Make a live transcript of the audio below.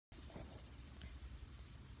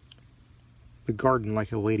The garden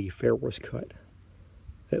like a lady fair was cut,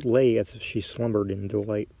 that lay as if she slumbered in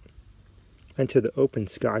delight, and to the open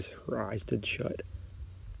skies her eyes did shut.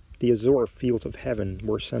 The azure fields of heaven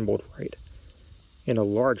were assembled right, in a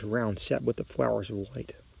large round set with the flowers of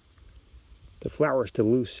light. The flowers to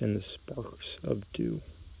loose in the sparks of dew,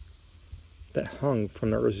 that hung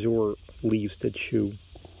from their azure leaves did shew,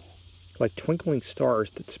 like twinkling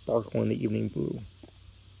stars that sparkle in the evening blue.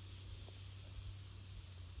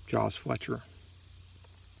 Jaws Fletcher.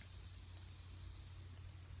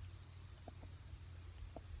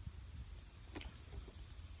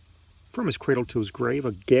 From his cradle to his grave,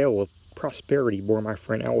 a gale of prosperity bore my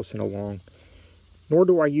friend Allison along. Nor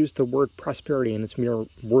do I use the word prosperity in its mere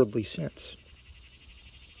worldly sense.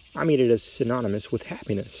 I mean it as synonymous with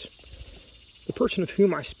happiness. The person of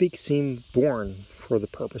whom I speak seemed born for the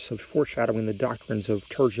purpose of foreshadowing the doctrines of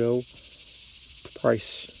Turgot,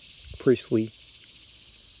 Priestley,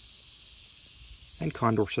 and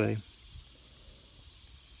Condorcet,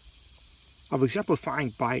 of exemplifying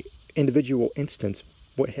by individual instance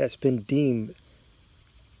what has been deemed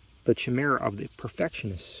the chimera of the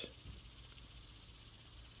perfectionists.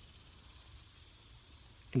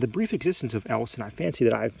 In the brief existence of Allison, I fancy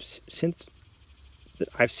that I've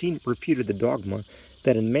seen refuted the dogma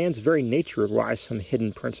that in man's very nature lies some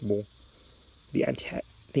hidden principle, the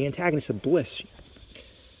antagonist of bliss.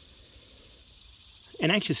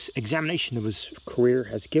 An anxious examination of his career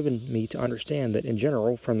has given me to understand that in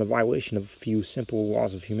general, from the violation of a few simple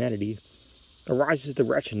laws of humanity, arises the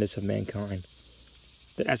wretchedness of mankind,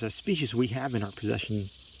 that as a species we have in our possession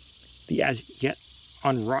the as yet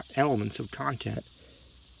unwrought elements of content,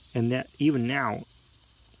 and that even now,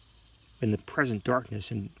 in the present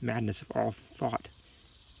darkness and madness of all thought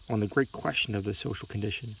on the great question of the social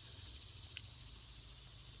condition,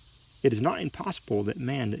 it is not impossible that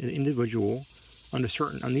man, an individual, under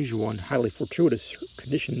certain unusual and highly fortuitous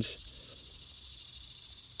conditions,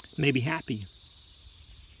 may be happy.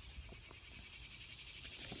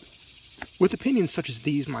 With opinions such as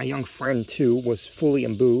these, my young friend, too, was fully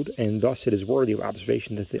imbued, and thus it is worthy of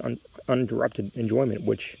observation that the uninterrupted enjoyment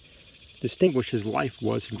which distinguished his life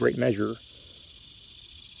was, in great measure,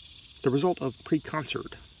 the result of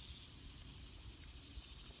preconcert.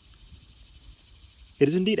 It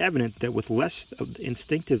is indeed evident that with less of the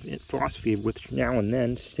instinctive philosophy which now and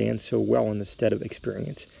then stands so well in the stead of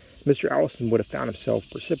experience, Mr. Allison would have found himself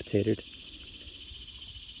precipitated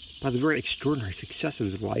by the very extraordinary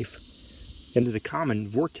successes of life into the common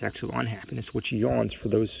vortex of unhappiness which yawns for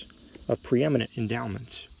those of preeminent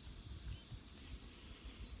endowments.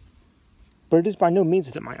 But it is by no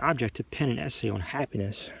means that my object to pen an essay on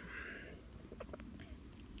happiness.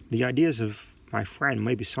 The ideas of my friend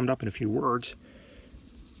may be summed up in a few words.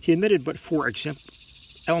 He admitted but four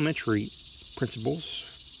elementary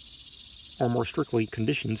principles, or more strictly,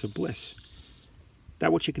 conditions of bliss.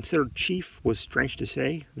 That which he considered chief was, strange to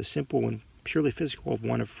say, the simple and purely physical of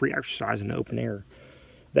one of free exercise in the open air.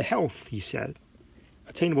 The health, he said,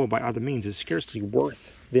 attainable by other means is scarcely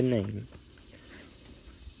worth the name.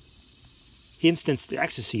 He instanced the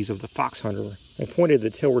ecstasies of the fox hunter and pointed to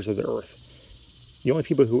the tillers of the earth, the only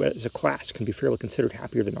people who as a class can be fairly considered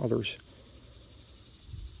happier than others.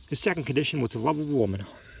 His second condition was the love of woman,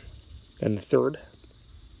 and the third,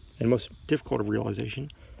 and most difficult of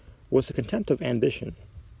realization, was the contempt of ambition.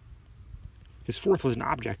 His fourth was an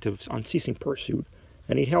object of unceasing pursuit,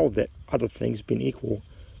 and he held that, other things being equal,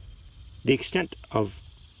 the extent of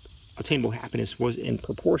attainable happiness was in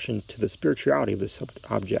proportion to the spirituality of this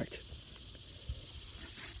object.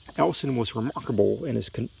 Allison was remarkable in his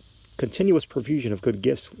continuous profusion of good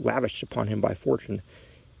gifts lavished upon him by fortune.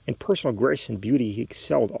 In personal grace and beauty he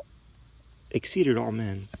exceeded all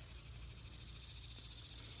men.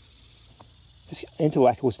 His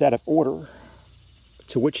intellect was that of order,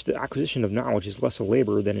 to which the acquisition of knowledge is less a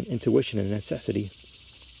labor than an intuition and necessity.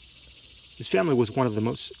 His family was one of the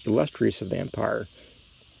most illustrious of the empire.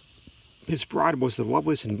 His bride was the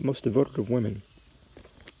loveliest and most devoted of women.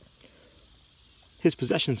 His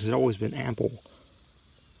possessions had always been ample,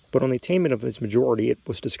 but on the attainment of his majority it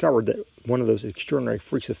was discovered that one of those extraordinary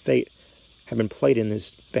freaks of fate had been played in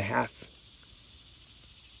his behalf,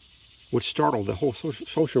 which startled the whole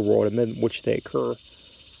social world amid which they occur,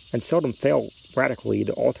 and seldom fail radically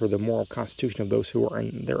to alter the moral constitution of those who are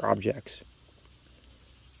in their objects.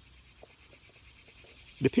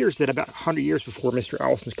 It appears that about 100 years before Mr.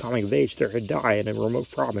 Allison's coming of age, there had died in a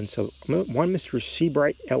remote province one Mr.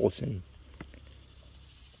 Seabright Ellison.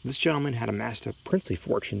 This gentleman had amassed a princely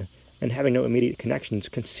fortune, and having no immediate connections,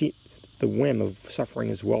 conceived the whim of suffering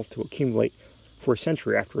his wealth to accumulate for a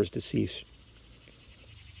century after his decease.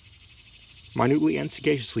 minutely and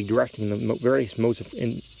sagaciously directing the various modes of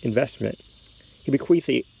investment. He bequeathed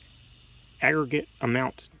the aggregate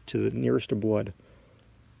amount to the nearest of blood,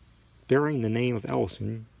 bearing the name of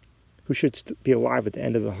Ellison, who should be alive at the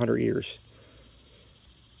end of 100 years.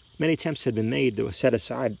 Many attempts had been made to set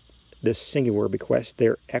aside this singular bequest.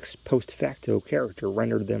 Their ex post facto character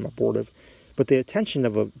rendered them abortive, but the attention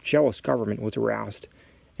of a jealous government was aroused,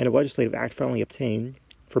 and a legislative act finally obtained,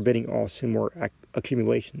 forbidding all similar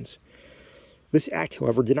accumulations. This act,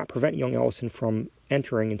 however, did not prevent young Ellison from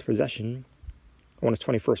entering into possession on his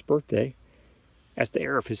 21st birthday, as the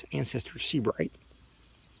heir of his ancestor Seabright,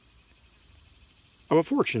 of a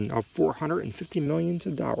fortune of $450 million.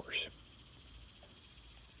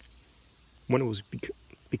 When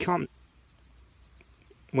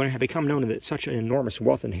it had become known that such an enormous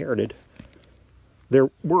wealth inherited, there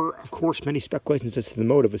were, of course, many speculations as to the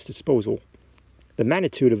mode of its disposal. The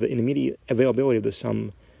magnitude of the immediate availability of the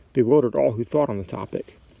sum bewildered all who thought on the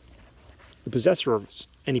topic. The possessor of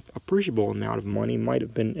any appreciable amount of money might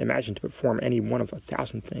have been imagined to perform any one of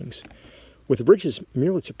 1,000 things. With riches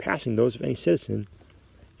merely surpassing those of any citizen,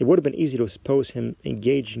 it would have been easy to suppose him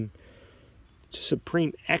engaging to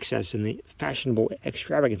supreme excess in the fashionable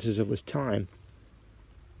extravagances of his time,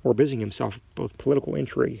 or busying himself with both political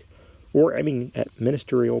intrigue, or aiming at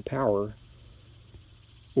ministerial power,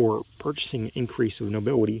 or purchasing an increase of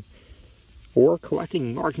nobility, or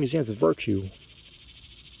collecting large museums of virtue,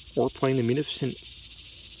 or playing the munificent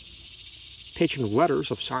patron of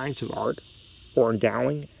letters, of science, of art, or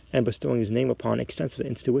endowing and bestowing his name upon extensive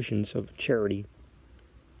institutions of charity.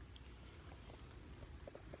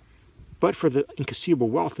 But for the inconceivable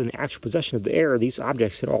wealth and the actual possession of the heir, these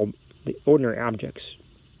objects had all, the ordinary objects,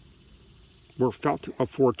 were felt to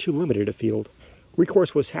afford too limited a field.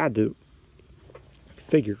 Recourse was had to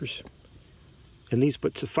figures, and these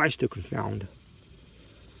but sufficed to confound.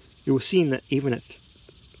 It was seen that even at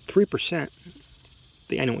 3%,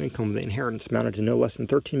 the annual income of the inheritance amounted to no less than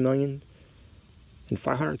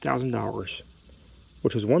 $13,500,000,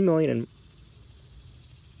 which was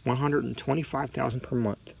 $1,125,000 per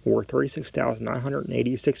month, or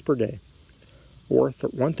 $36,986 per day, or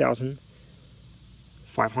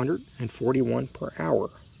 $1,541 per hour,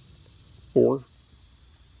 or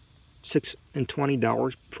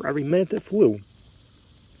 $6.20 for every minute that flew.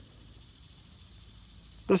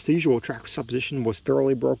 Thus the usual track of supposition was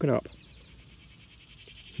thoroughly broken up.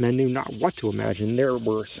 Men knew not what to imagine. There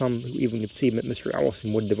were some who even conceived that Mr.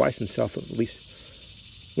 Ellison would devise himself at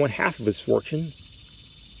least one half of his fortune,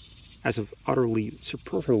 as of utterly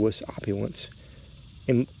superfluous opulence,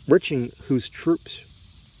 enriching whose troops,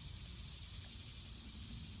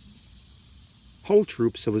 whole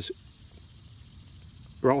troops of his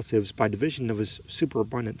relatives by division of his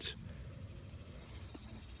superabundance.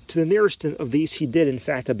 To the nearest of these he did, in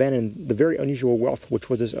fact, abandon the very unusual wealth which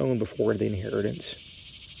was his own before the inheritance.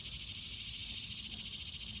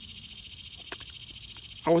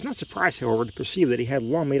 I was not surprised, however, to perceive that he had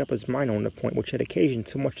long made up his mind on the point which had occasioned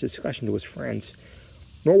so much discussion to his friends,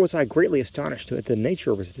 nor was I greatly astonished at the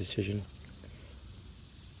nature of his decision.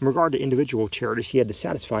 In regard to individual charities, he had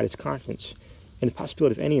dissatisfied his conscience, and the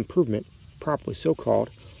possibility of any improvement, properly so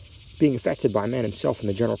called, being effected by man himself in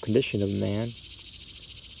the general condition of man.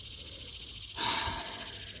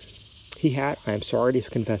 He had, I am sorry to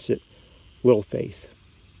confess it, little faith.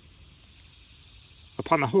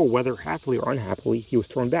 Upon the whole, whether happily or unhappily, he was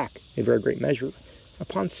thrown back, in very great measure,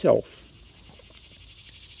 upon self.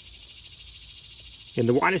 In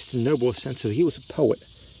the widest and noblest sense of it, he was a poet.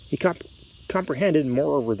 He comprehended,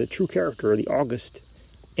 moreover, the true character, the august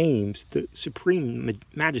aims, the supreme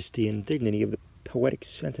majesty and dignity of the poetic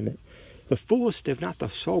sentiment. The fullest, if not the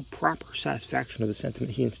sole proper satisfaction of the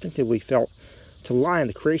sentiment he instinctively felt to lie in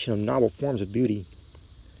the creation of novel forms of beauty.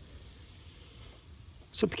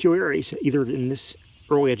 Some peculiarities, either in this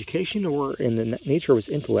early education or in the nature of his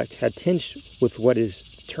intellect, had tinged with what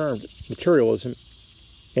is termed materialism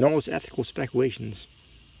in all his ethical speculations.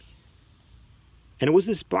 And it was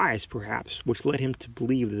this bias, perhaps, which led him to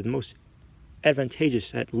believe that the most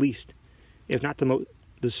advantageous, at least, if not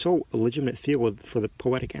the sole legitimate field for the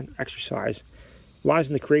poetic exercise, lies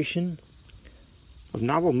in the creation of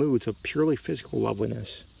novel moods of purely physical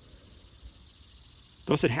loveliness.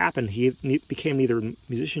 Thus it happened he became neither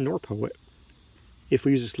musician nor poet, if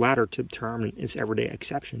we use this latter term in its everyday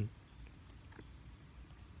acceptation.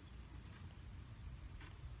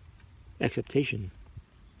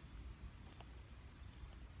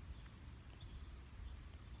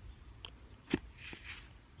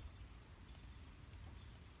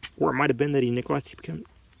 Or it might have been that he neglected to become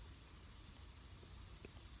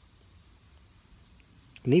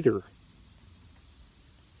neither.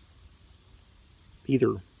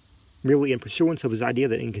 either, merely in pursuance of his idea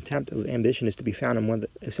that in contempt of ambition is to be found in one of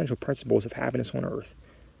the essential principles of happiness on earth.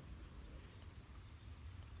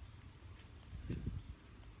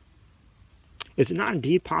 Is it not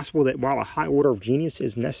indeed possible that while a high order of genius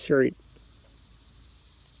is necessarily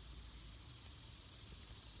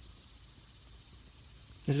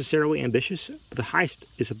ambitious, but the highest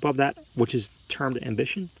is above that which is termed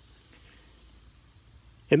ambition?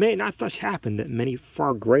 It may not thus happen that many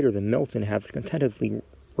far greater than Milton have contentedly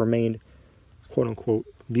remained, quote-unquote,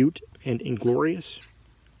 mute and inglorious?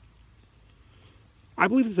 I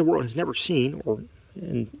believe that the world has never seen,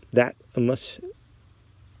 and that unless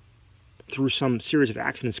through some series of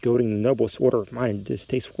accidents goading the noblest order of mind and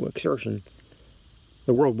distasteful exertion,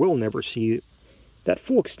 the world will never see that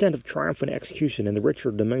full extent of triumphant execution in the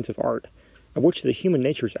richer domains of art, of which the human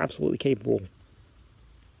nature is absolutely capable.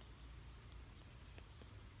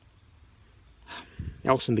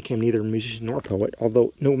 Allan became neither musician nor poet,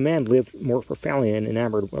 although no man lived more profoundly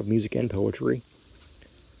enamored of music and poetry.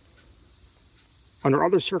 Under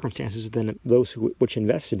other circumstances than those which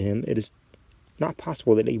invested him, it is not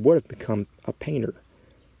possible that he would have become a painter.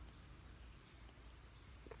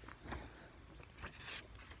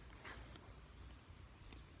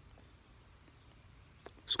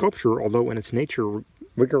 Sculpture, although in its nature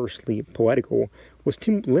rigorously poetical, was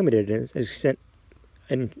too limited in its extent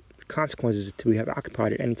and consequences to have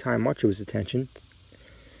occupied at any time much of his attention.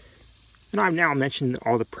 And I've now mentioned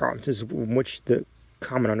all the provinces in which the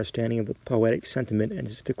common understanding of the poetic sentiment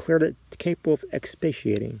is declared it capable of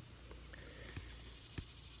expatiating.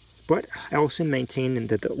 But Allan maintained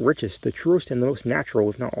that the richest, the truest, and the most natural,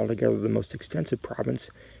 if not altogether the most extensive province,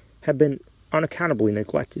 had been unaccountably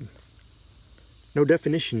neglected. No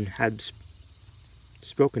definition had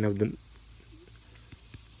spoken of the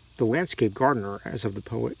landscape gardener as of the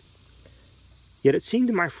poet. Yet it seemed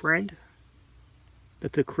to my friend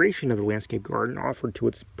that the creation of the landscape garden offered to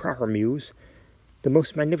its proper muse the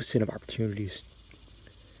most magnificent of opportunities.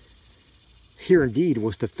 Here indeed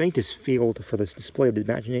was the faintest field for the display of the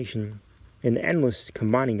imagination, in the endless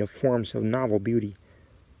combining of forms of novel beauty,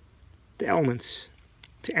 the elements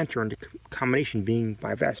to enter into combination being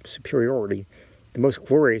by vast superiority the most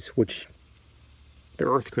glorious which the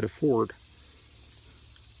earth could afford.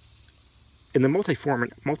 In the multiform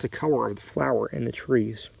and multicolor of the flower and the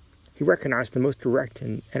trees, he recognized the most direct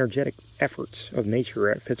and energetic efforts of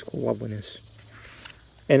nature at physical loveliness,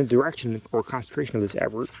 and the direction or concentration of this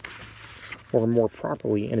effort, or more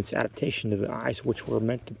properly in its adaptation to the eyes which were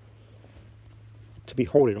meant to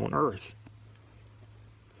behold it on earth.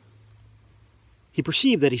 He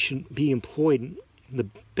perceived that he should be employed the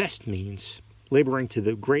best means, laboring to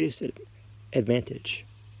the greatest advantage,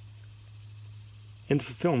 in the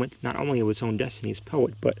fulfillment not only of his own destiny as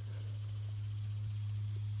poet, but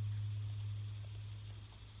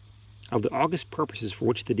of the august purposes for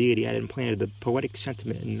which the deity had implanted the poetic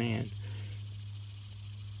sentiment in man.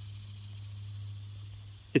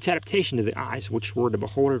 Its adaptation to the eyes which were to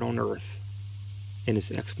behold it on earth. In his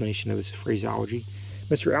explanation of his phraseology,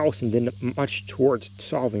 Mr. Allan did much towards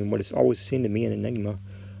solving what has always seemed to me an enigma.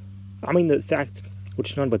 I mean the fact,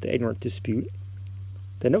 which none but the ignorant dispute,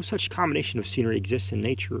 that no such combination of scenery exists in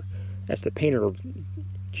nature as the painter of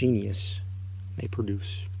genius may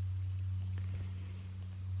produce.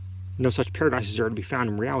 No such paradises are to be found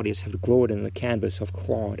in reality as have glowed in the canvas of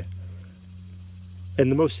Claude. In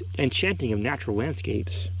the most enchanting of natural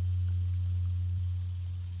landscapes,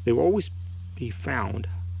 there will always be found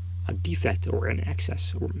a defect or an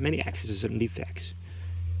excess, or many excesses and defects.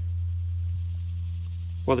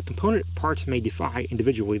 While the component parts may defy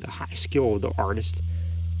individually the high skill of the artist,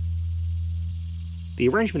 the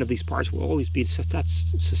arrangement of these parts will always be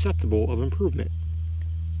susceptible of improvement.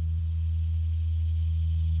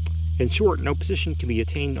 In short, no position can be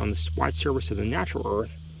attained on the wide surface of the natural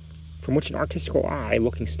earth from which an artistical eye,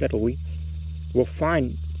 looking steadily, will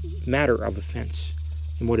find matter of offense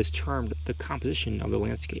in what is termed the composition of the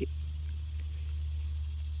landscape.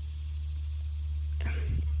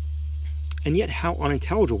 And yet how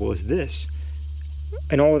unintelligible is this?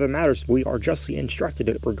 In all other matters we are justly instructed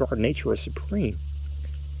to regard nature as supreme.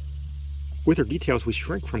 With her details we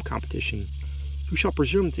shrink from competition. Who shall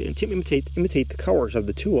presume to imitate the colors of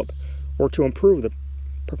the tulip, or to improve the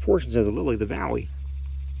proportions of the lily of the valley?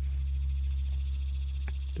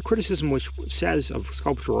 The criticism which says of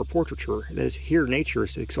sculpture or portraiture that is here nature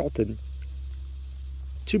is exalted,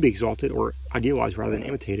 to be exalted, or idealized rather than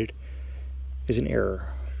imitated, is an error.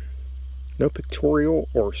 No pictorial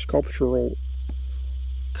or sculptural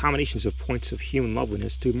combinations of points of human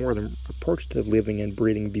loveliness do more than approach to living and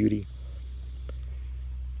breathing beauty.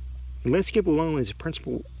 The landscape alone is the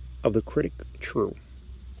principal of the critic true.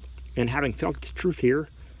 And having felt its truth here,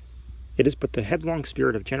 it is but the headlong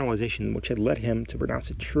spirit of generalization which had led him to pronounce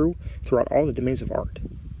it true throughout all the domains of art.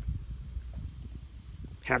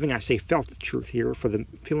 Having, I say, felt its truth here, for the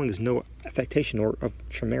feeling is no affectation or of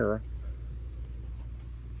chimera,